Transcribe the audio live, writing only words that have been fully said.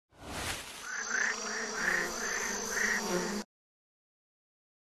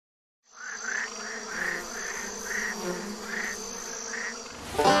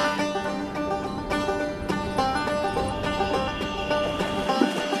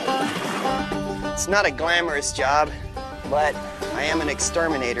It's not a glamorous job, but I am an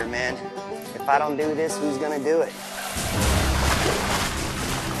exterminator, man. If I don't do this, who's gonna do it?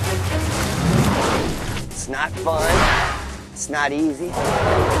 It's not fun. It's not easy.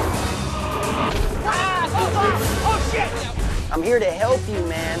 Oh, shit! I'm here to help you,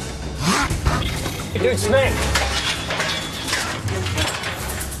 man. Dude, Snake.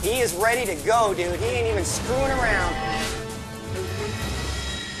 He is ready to go, dude. He ain't even screwing around.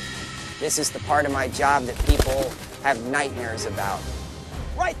 This is the part of my job that people have nightmares about.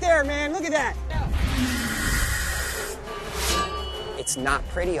 Right there, man. Look at that. It's not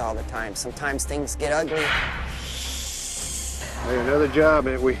pretty all the time. Sometimes things get ugly. Hey, another job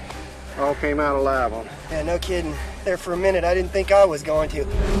that we all came out alive on. Yeah, no kidding. There for a minute, I didn't think I was going to.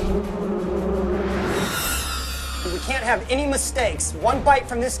 We can't have any mistakes. One bite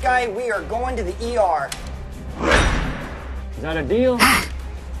from this guy, we are going to the ER. Is that a deal?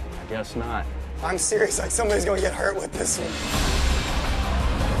 I guess not. I'm serious, like somebody's gonna get hurt with this one.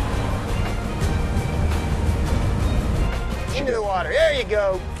 Into the water, there you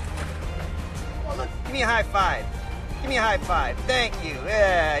go. Oh, look, give me a high five. Give me a high five, thank you.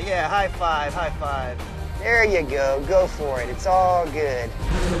 Yeah, high five, high five. There you go for it, it's all good.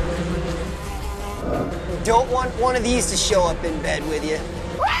 Don't want one of these to show up in bed with you.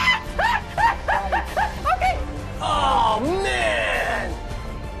 Okay. Oh, man!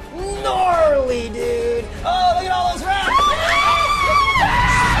 Gnarly, dude! Oh, look at all those rats!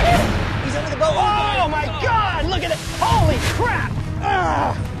 He's under the boat. Oh, my God! Look at it! Holy crap!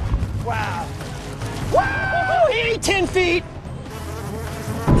 Wow. Woo! He ain't 10 feet!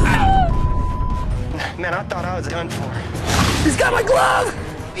 Man, I thought I was done for. He's got my glove!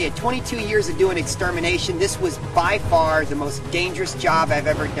 We had 22 years of doing extermination. This was by far the most dangerous job I've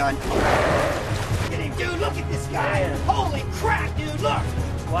ever done. Look at him, dude. Look at this guy. Man. Holy crap, dude. Look.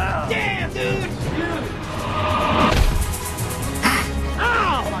 Wow. Damn, dude.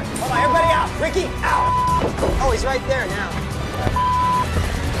 Ow. Hold on, everybody out. Ricky, out. Oh, he's right there now.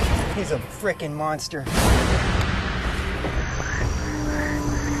 He's a frickin' monster.